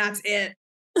offer and that's it.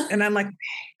 And I'm like,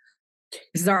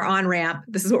 this is our on-ramp.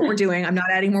 This is what we're doing. I'm not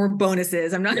adding more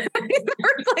bonuses. I'm not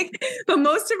but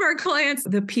most of our clients,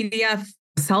 the PDF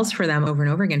sells for them over and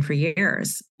over again for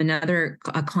years.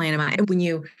 A client of mine, when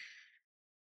you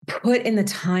put in the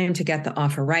time to get the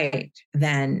offer right,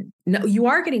 then you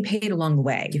are getting paid along the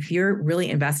way. If you're really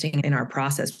investing in our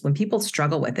process, when people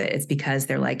struggle with it, it's because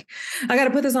they're like, I got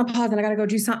to put this on pause and I got to go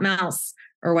do something else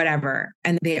or whatever.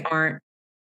 And they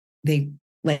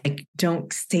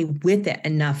don't stay with it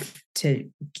enough to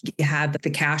have the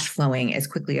cash flowing as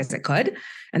quickly as it could.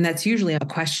 And that's usually a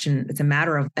question. It's a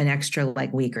matter of an extra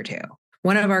week or two.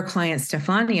 One of our clients,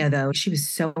 Stefania, though, she was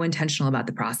so intentional about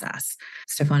the process,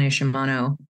 Stefania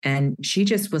Shimano. And she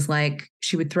just was like,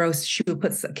 she would put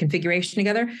some configuration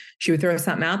together. She would throw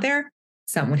something out there,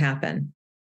 something would happen.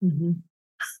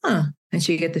 Mm-hmm. And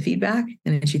she'd get the feedback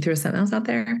and then she'd throw something else out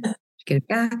there. She'd get it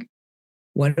back.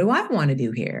 What do I want to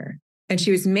do here? And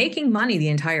she was making money the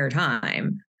entire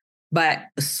time. But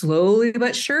slowly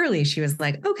but surely, she was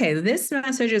like, okay, this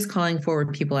message is calling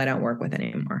forward people I don't work with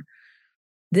anymore.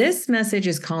 This message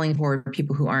is calling forward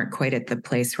people who aren't quite at the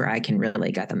place where I can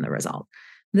really get them the result.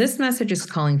 This message is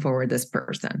calling forward this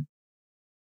person.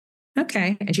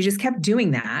 Okay. And she just kept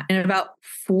doing that. And in about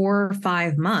 4 or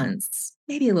 5 months,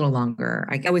 maybe a little longer,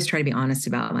 I always try to be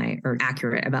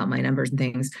accurate about my numbers and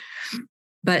things.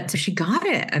 But she got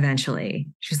it eventually.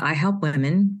 I help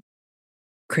women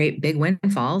create big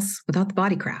windfalls without the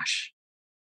body crash.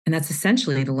 And that's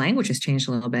essentially, the language has changed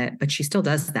a little bit, but she still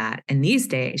does that. And these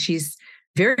days, she's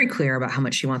very clear about how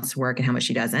much she wants to work and how much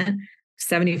she doesn't.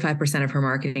 75% of her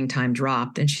marketing time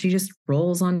dropped, and she just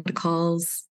rolls on to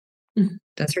calls,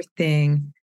 does her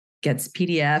thing, gets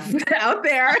PDF out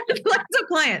there, lots of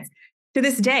clients to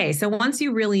this day. So once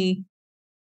you really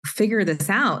figure this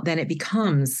out, then it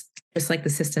becomes just like the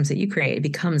systems that you create, it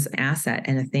becomes an asset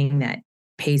and a thing that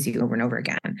pays you over and over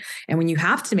again. And when you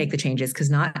have to make the changes,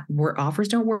 because offers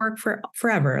don't work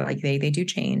forever, like they do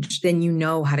change, then you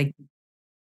know how to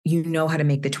you know how to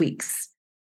make the tweaks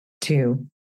to.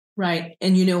 Right.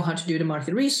 And you know how to do the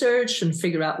market research and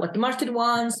figure out what the market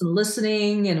wants and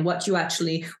listening and what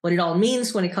it all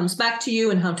means when it comes back to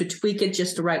you and how to tweak it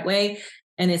just the right way.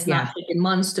 And it's not taking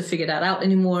months to figure that out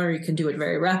anymore. You can do it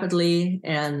very rapidly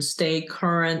and stay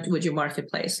current with your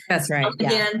marketplace. That's right.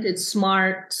 Again, it's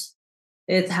smart.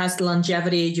 It has the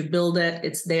longevity. You build it.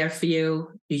 It's there for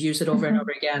you. You use it over and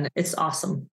over again. It's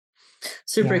awesome.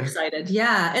 Super excited.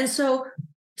 Yeah. And so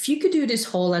if you could do this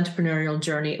whole entrepreneurial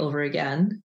journey over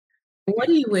again, what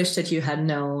do you wish that you had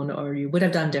known or you would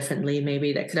have done differently,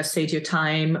 maybe that could have saved you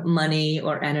time, money,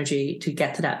 or energy to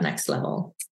get to that next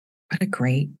level? What a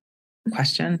great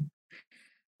question.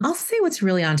 I'll say what's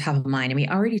really on top of mind, and we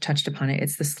already touched upon it.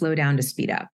 It's the slow down to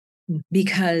speed up,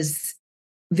 because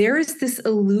there is this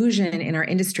illusion in our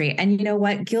industry. And you know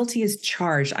what? Guilty as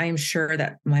charged. I am sure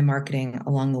that my marketing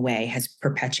along the way has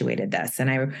perpetuated this. And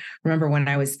I remember when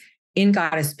I was in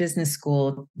Goddess Business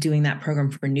School doing that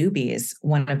program for newbies,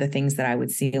 one of the things that I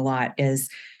would see a lot is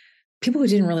people who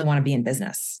didn't really want to be in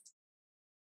business,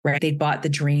 right? They bought the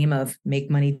dream of make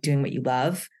money doing what you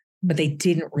love, but they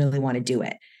didn't really want to do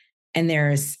it. And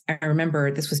I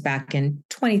remember this was back in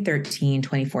 2013,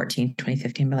 2014,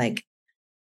 2015, but like,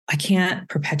 I can't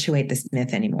perpetuate this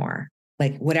myth anymore.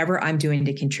 Like whatever I'm doing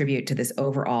to contribute to this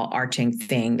overall arching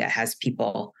thing that has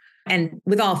people. And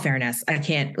with all fairness,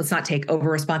 let's not take over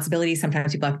responsibility.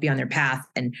 Sometimes people have to be on their path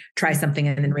and try something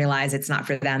and then realize it's not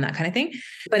for them, that kind of thing.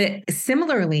 But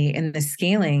similarly in the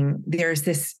scaling, there's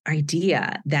this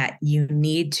idea that you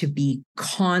need to be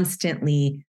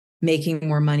constantly making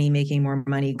more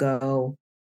money go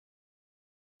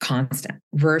constant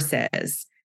versus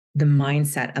the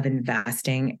mindset of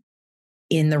investing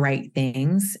in the right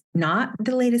things, not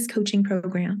the latest coaching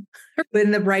program, but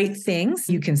in the right things.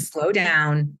 You can slow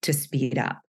down to speed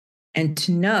up and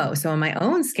to know. So in my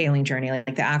own scaling journey,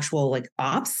 like the actual like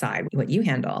ops side, what you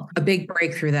handle, a big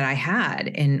breakthrough that I had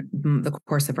in the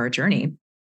course of our journey,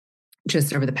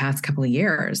 just over the past couple of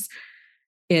years,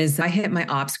 is I hit my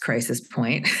ops crisis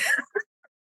point.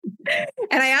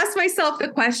 And I asked myself the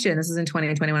question, this was in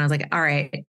 2021, I was like, all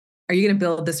right, are you going to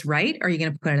build this right? Or are you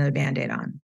going to put another Band-Aid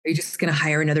on? Are you just going to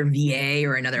hire another VA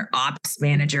or another ops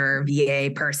manager, VA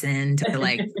person to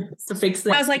like to fix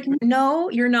that? I was like, no,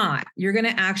 you're not. You're going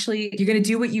to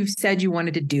do what you've said you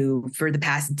wanted to do for the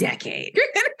past decade. You're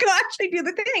going to go actually do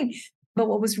the thing. But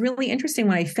what was really interesting,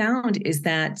 what I found is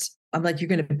that I'm like, you're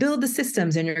going to build the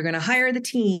systems and you're going to hire the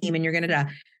team and you're going to,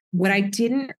 what I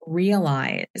didn't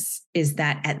realize is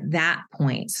that at that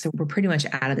point, so we're pretty much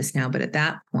out of this now, but at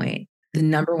that point, the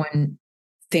number one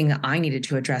thing that I needed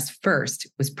to address first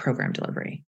was program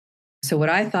delivery. So what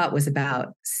I thought was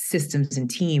about systems and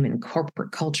team and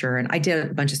corporate culture, and I did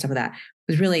a bunch of stuff with that,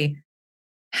 was really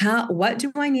what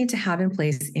do I need to have in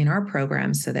place in our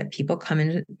program so that people come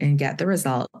in and get the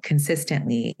result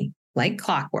consistently, like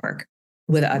clockwork,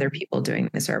 with other people doing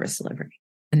the service delivery.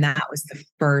 And that was the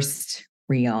first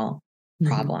real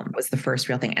problem, was the first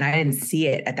real thing. And I didn't see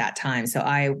it at that time. So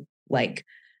I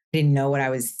didn't know what I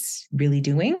was really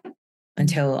doing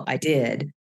until I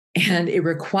did. And it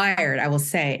required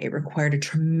a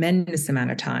tremendous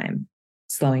amount of time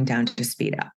slowing down to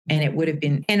speed up. And it would have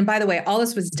been, and by the way, all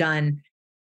this was done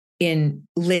in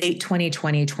late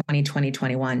 2020,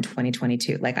 2021,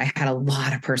 2022. Like I had a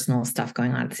lot of personal stuff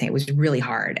going on at the same. It was really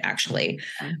hard, actually,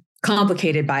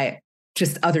 complicated by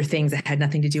just other things that had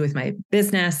nothing to do with my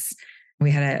business. We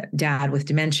had a dad with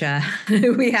dementia.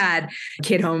 We had a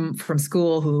kid home from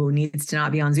school who needs to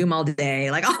not be on Zoom all day,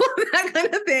 like all of that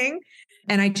kind of thing.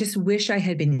 And I just wish I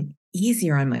had been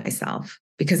easier on myself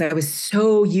because I was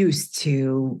so used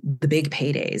to the big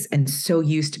paydays and so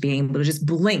used to being able to just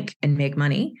blink and make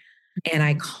money. And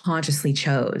I consciously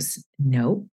chose,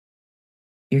 nope,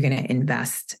 you're going to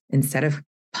invest instead of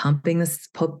pumping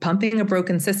a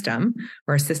broken system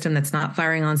or a system that's not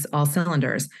firing on all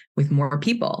cylinders with more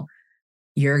people.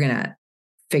 You're going to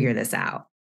figure this out.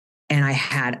 And I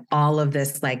had all of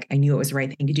this, like, I knew it was the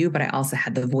right thing to do, but I also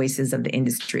had the voices of the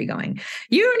industry going,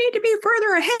 you need to be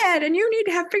further ahead and you need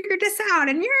to have figured this out.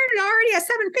 And you're already a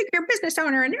 7-figure business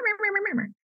owner.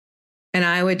 And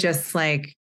I would just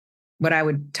what I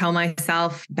would tell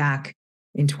myself back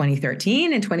in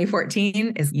 2013 and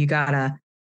 2014 is you got to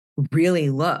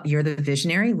really look, you're the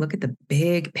visionary, look at the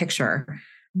big picture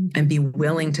and be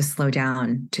willing to slow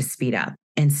down to speed up.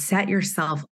 And set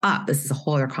yourself up. This is a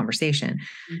whole other conversation.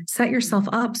 Set yourself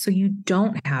up so you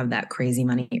don't have that crazy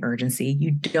money urgency.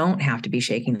 You don't have to be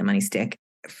shaking the money stick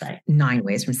 9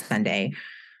 ways from Sunday.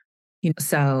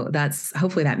 So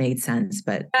hopefully that made sense.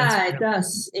 But yeah, it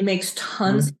does. It makes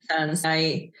tons of sense.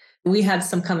 We had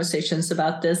some conversations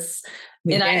about this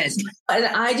We And did.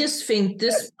 I just think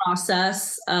this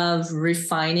process of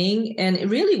refining, and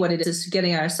really what it is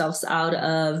getting ourselves out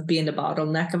of being the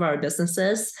bottleneck of our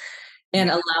businesses and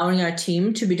allowing our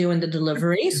team to be doing the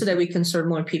delivery so that we can serve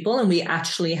more people and we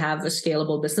actually have a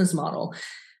scalable business model.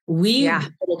 We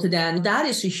able to then, that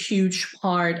is a huge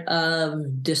part of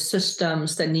the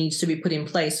systems that needs to be put in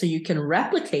place so you can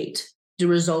replicate the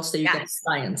results that you get in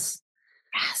science.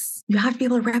 Yes. You have to be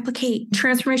able to replicate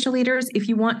transformational leaders if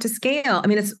you want to scale. I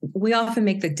mean, we often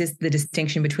make the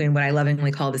distinction between what I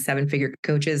lovingly call the 7-figure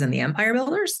coaches and the empire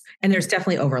builders. And there's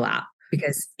definitely overlap,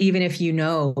 because even if you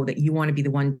know that you want to be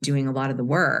the one doing a lot of the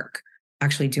work,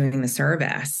 actually doing the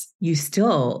service, you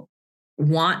still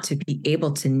want to be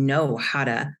able to know how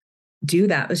to do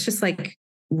that. It's just like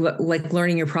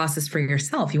learning your process for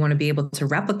yourself. You want to be able to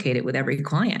replicate it with every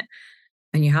client.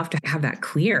 And you have to have that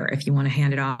clear if you want to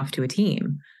hand it off to a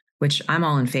team, which I'm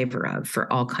all in favor of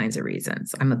for all kinds of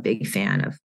reasons. I'm a big fan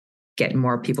of getting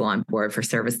more people on board for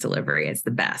service delivery. It's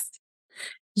the best.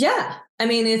 Yeah. I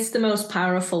mean, it's the most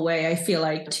powerful way. I feel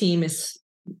like team is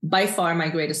by far my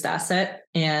greatest asset.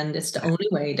 And it's the only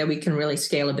way that we can really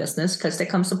scale a business, because there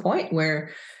comes a point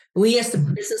where we as the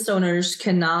business owners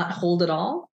cannot hold it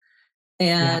all.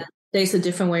 And there's a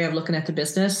different way of looking at the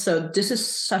business. So this is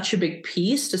such a big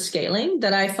piece to scaling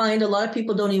that I find a lot of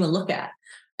people don't even look at.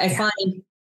 I find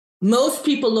most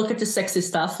people look at the sexy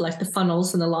stuff like the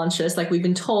funnels and the launches, like we've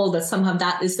been told that somehow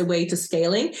that is the way to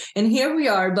scaling. And here we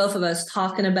are, both of us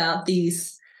talking about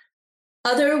these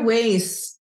other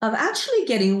ways of actually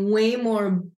getting way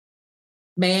more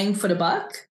bang for the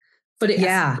buck, for the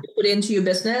effort you put into your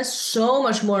business, so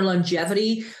much more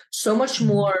longevity, so much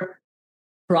more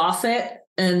profit,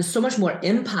 and so much more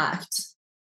impact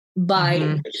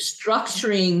by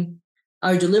structuring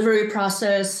our delivery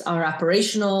process, our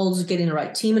operationals, getting the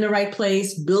right team in the right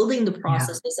place, building the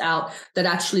processes out that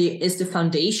actually is the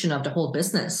foundation of the whole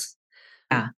business.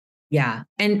 Yeah.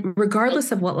 And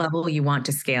regardless of what level you want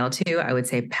to scale to, I would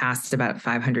say past about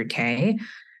 500K,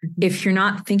 if you're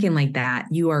not thinking like that,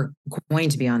 you are going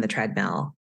to be on the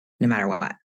treadmill no matter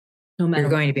what. You're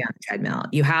going to be on the treadmill.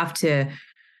 You have to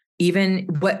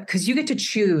because you get to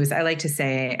choose, I like to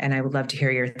say, and I would love to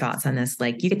hear your thoughts on this.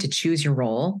 Like, you get to choose your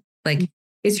role. Like,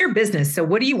 it's your business. So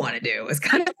what do you want to do? It's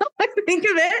kind of how I think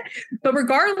of it. But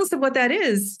regardless of what that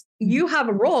is, you have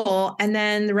a role, and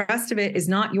then the rest of it is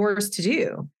not yours to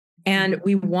do. And if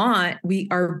we want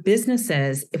our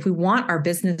businesses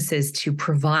to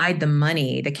provide the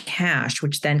money, the cash,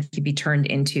 which then can be turned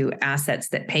into assets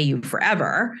that pay you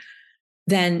forever,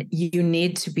 then you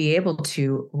need to be able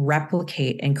to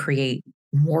replicate and create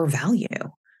more value.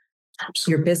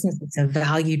 Absolutely. Your business is a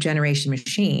value generation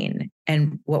machine.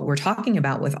 And what we're talking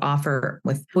about with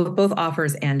both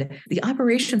offers and the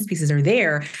operations pieces are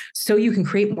there so you can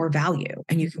create more value,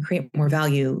 and you can create more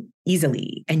value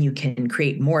easily, and you can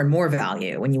create more and more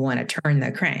value when you want to turn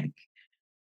the crank.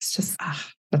 It's just,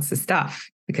 that's the stuff,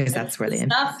 because that's where the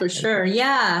stuff for sure.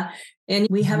 Yeah. And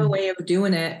we have a way of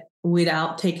doing it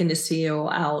without taking the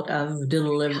CEO out of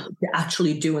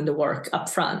actually doing the work up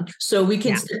front. So we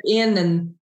can step in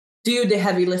and do the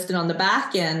heavy lifting on the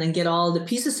back end and get all the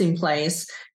pieces in place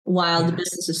while the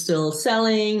business is still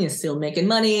selling, is still making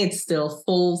money, it's still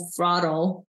full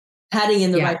throttle, heading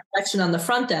in the right direction on the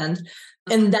front end.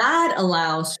 And that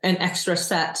allows an extra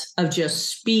set of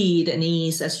just speed and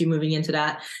ease as you're moving into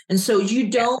that. And so you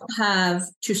don't have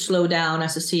to slow down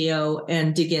as a CEO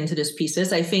and dig into these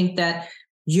pieces. I think that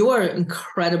you're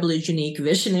incredibly unique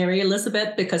visionary,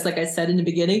 Elizabeth, because like I said in the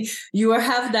beginning, you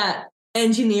have that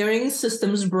engineering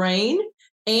systems brain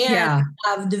and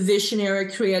have the visionary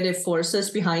creative forces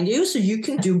behind you. So you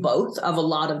can do both of a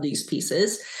lot of these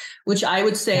pieces, which I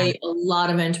would say a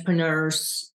lot of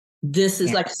entrepreneurs, this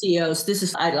is like CEOs,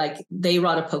 they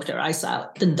rather poke their eyes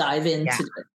out than dive into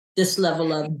this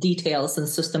level of details and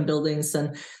system buildings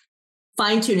and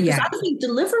fine tuning. Because I think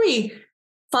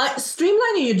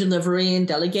streamlining your delivery and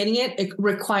delegating it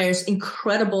requires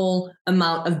incredible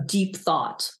amount of deep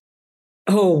thought.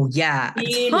 Oh, yeah.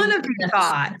 A ton of deep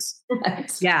thought.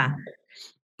 Right. Yeah.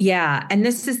 Yeah. And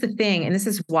this is the thing. And this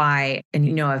is why,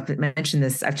 and I've mentioned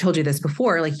this, I've told you this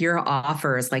before, like your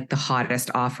offer is like the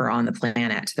hottest offer on the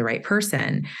planet to the right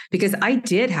person, because I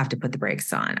did have to put the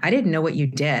brakes on. I didn't know what you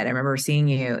did. I remember seeing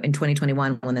you in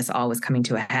 2021 when this all was coming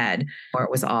to a head, or it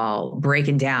was all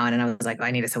breaking down. And I was like, I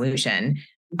need a solution.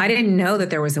 I didn't know that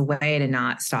there was a way to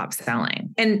not stop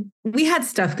selling. And we had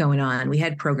stuff going on. We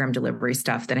had program delivery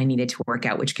stuff that I needed to work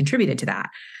out, which contributed to that.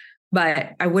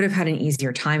 But I would have had an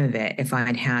easier time of it if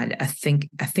I'd had a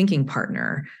thinking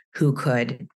partner who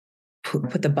could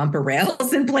put the bumper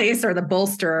rails in place or the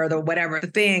bolster or the whatever, the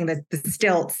thing, the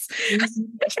stilts,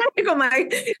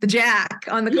 the jack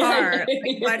on the car.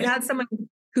 I'd had someone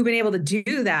who've been able to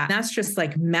do that. That's just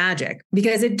like magic,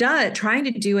 because trying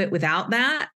to do it without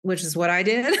that, which is what I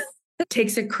did,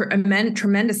 takes a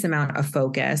tremendous amount of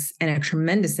focus and a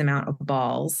tremendous amount of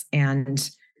balls, and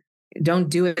don't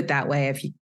do it that way if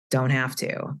you don't have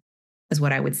to, is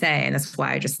what I would say. And that's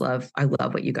why I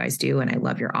love what you guys do. And I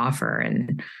love your offer.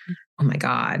 And oh my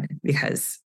God,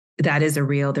 because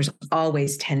there's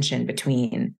always tension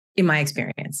between, in my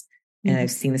experience, and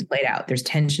I've seen this played out, there's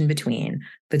tension between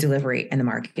the delivery and the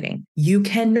marketing. You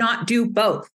cannot do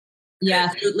both. Yeah,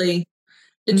 absolutely.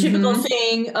 The typical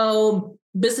thing,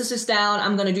 business is down,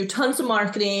 I'm going to do tons of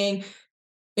marketing,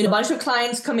 and a bunch of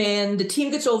clients come in, the team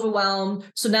gets overwhelmed.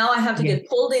 So now I have to get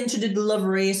pulled into the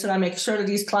delivery so that I make sure that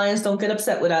these clients don't get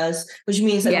upset with us, which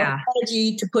means I don't have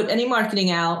strategy to put any marketing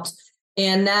out.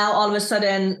 And now all of a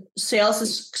sudden sales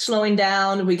is slowing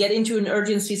down. We get into an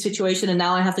urgency situation, and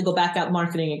now I have to go back out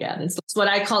marketing again. It's what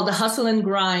I call the hustle and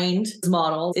grind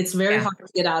model. It's very hard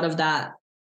to get out of that.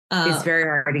 It's very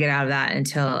hard to get out of that and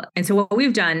so what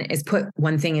we've done is put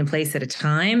one thing in place at a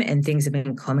time, and things have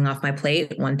been coming off my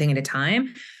plate one thing at a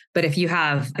time. But if you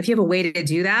have a way to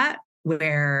do that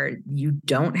where you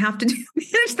don't have to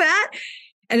manage that.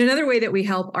 And another way that we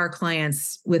help our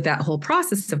clients with that whole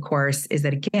process, of course, is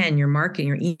that, again, your marketing,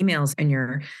 your emails and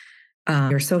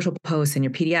your social posts and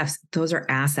your PDFs, those are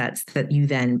assets that you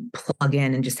then plug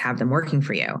in and just have them working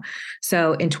for you.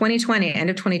 So in 2020, end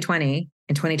of 2020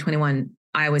 and 2021,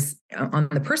 I was on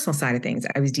the personal side of things.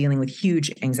 I was dealing with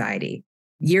huge anxiety.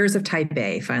 Years of type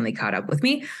A finally caught up with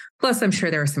me. Plus, I'm sure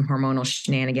there are some hormonal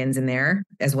shenanigans in there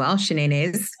as well,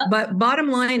 shenanigans. But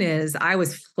bottom line is I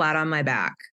was flat on my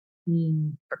back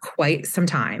for quite some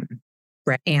time.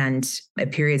 Right. And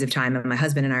at periods of time, and my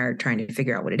husband and I are trying to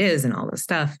figure out what it is and all this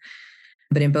stuff.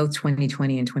 But in both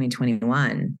 2020 and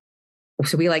 2021,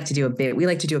 so we like to do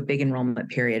a big enrollment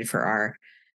period for our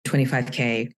 20 to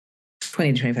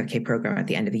 25K program at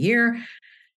the end of the year.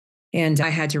 And I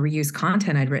had to reuse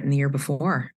content I'd written the year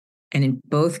before. And in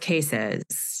both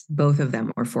cases, both of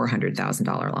them were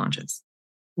 $400,000 launches.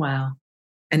 Wow.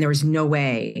 And there was no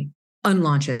way,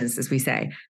 unlaunches, as we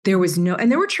say, there was no,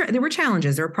 and there were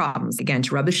challenges, there were problems. Again,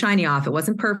 to rub the shiny off, it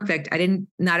wasn't perfect.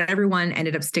 Not everyone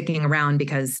ended up sticking around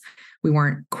because we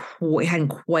hadn't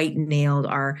quite nailed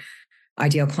our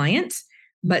ideal client,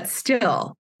 but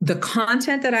still, the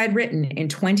content that I'd written in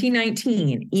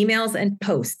 2019, emails and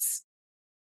posts,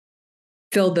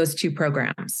 filled those two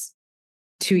programs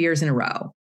 2 years in a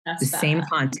row. That's the same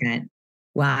content,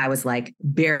 while I was like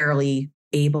barely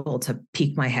able to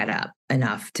peek my head up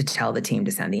enough to tell the team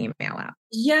to send the email out.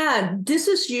 Yeah, this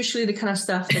is usually the kind of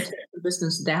stuff that takes the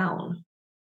business down.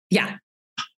 Yeah.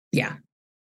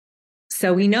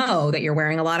 So we know that you're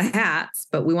wearing a lot of hats,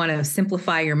 but we want to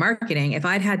simplify your marketing. If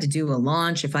I'd had to do a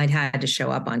launch, if I'd had to show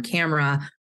up on camera,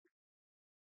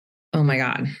 oh my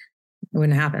God, it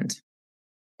wouldn't have happened.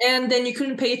 And then you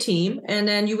couldn't pay a team, and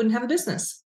then you wouldn't have a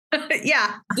business.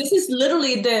 Yeah. This is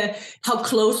literally how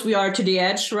close we are to the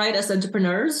edge, right? As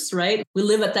entrepreneurs, right? We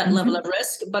live at that level of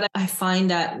risk, but I find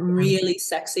that really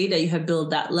sexy that you have built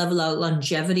that level of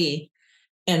longevity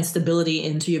and stability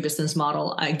into your business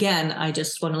model. Again, I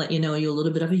just want to let you know you're a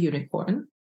little bit of a unicorn.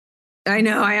 I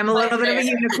know I am a little bit of a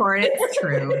unicorn. It's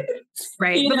true.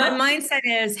 Right. But my mindset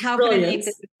is, how can I make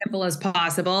this as simple as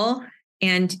possible?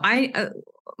 And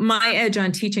my edge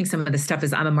on teaching some of this stuff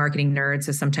is I'm a marketing nerd.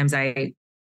 So sometimes I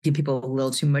give people a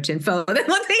little too much info than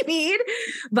what they need.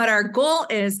 But our goal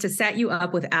is to set you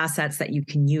up with assets that you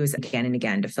can use again and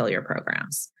again to fill your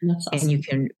programs. That's awesome. And you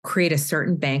can create a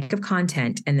certain bank of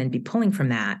content and then be pulling from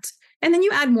that. And then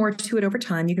you add more to it over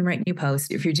time. You can write new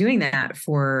posts. If you're doing that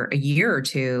for a year or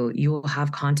two, you will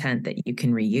have content that you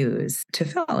can reuse to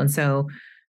fill. And so,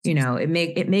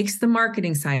 it makes the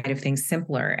marketing side of things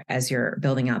simpler as you're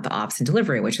building out the ops and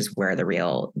delivery, which is where the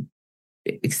real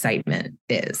excitement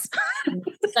is.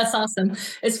 That's awesome.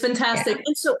 It's fantastic. Yeah.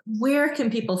 And so where can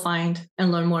people find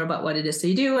and learn more about what it is that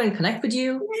you do and connect with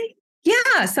you?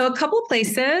 Yeah. So a couple of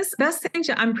places. Best thing,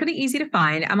 I'm pretty easy to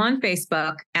find. I'm on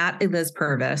Facebook at Liz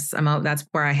Purvis. That's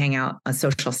where I hang out, a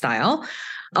social style.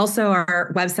 Also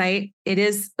our website, it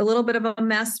is a little bit of a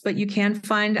mess, but you can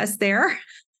find us there.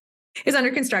 It's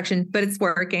under construction, but it's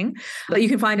working. But you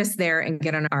can find us there and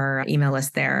get on our email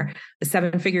list there, the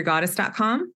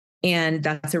 7figuregoddess.com. And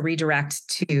that's a redirect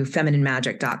to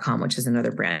femininemagik.com, which is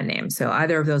another brand name. So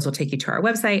either of those will take you to our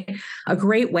website. A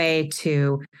great way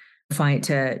to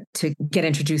get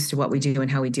introduced to what we do and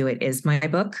how we do it is my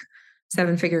book,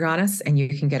 Seven Figure Goddess, and you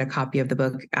can get a copy of the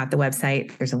book at the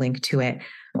website. There's a link to it,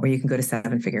 or you can go to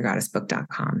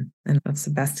sevenfiguregoddessbook.com. And that's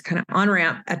the best kind of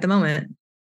on-ramp at the moment.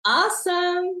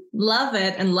 Awesome. Love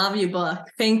it. And love your book.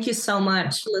 Thank you so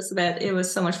much, Elizabeth. It was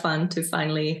so much fun to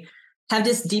finally have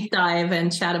this deep dive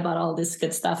and chat about all this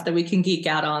good stuff that we can geek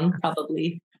out on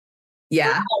probably.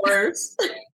 Yeah. Hours.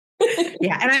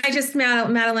 Yeah. And I just,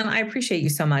 Madeline, I appreciate you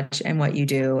so much and what you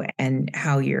do and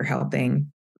how you're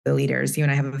helping the leaders. You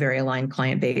and I have a very aligned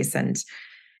client base. And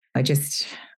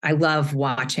I love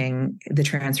watching the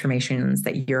transformations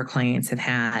that your clients have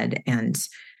had and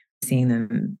seeing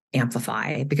them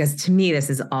amplify, because to me, this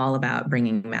is all about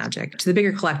bringing magic to the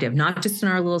bigger collective, not just in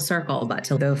our little circle, but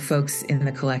to the folks in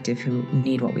the collective who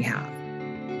need what we have.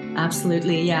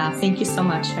 Absolutely. Yeah. Thank you so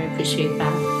much. I appreciate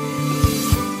that.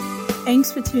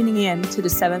 Thanks for tuning in to the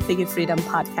Seven Figure Freedom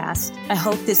podcast. I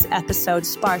hope this episode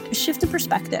sparked a shift in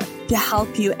perspective to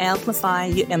help you amplify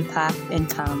your impact,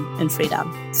 income, and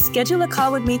freedom. Schedule a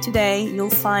call with me today. You'll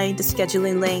find the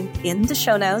scheduling link in the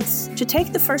show notes to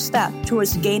take the first step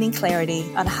towards gaining clarity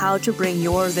on how to bring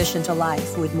your vision to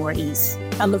life with more ease.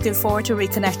 I'm looking forward to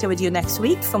reconnecting with you next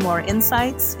week for more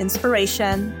insights,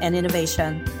 inspiration, and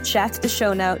innovation. Check the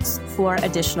show notes for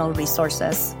additional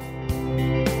resources.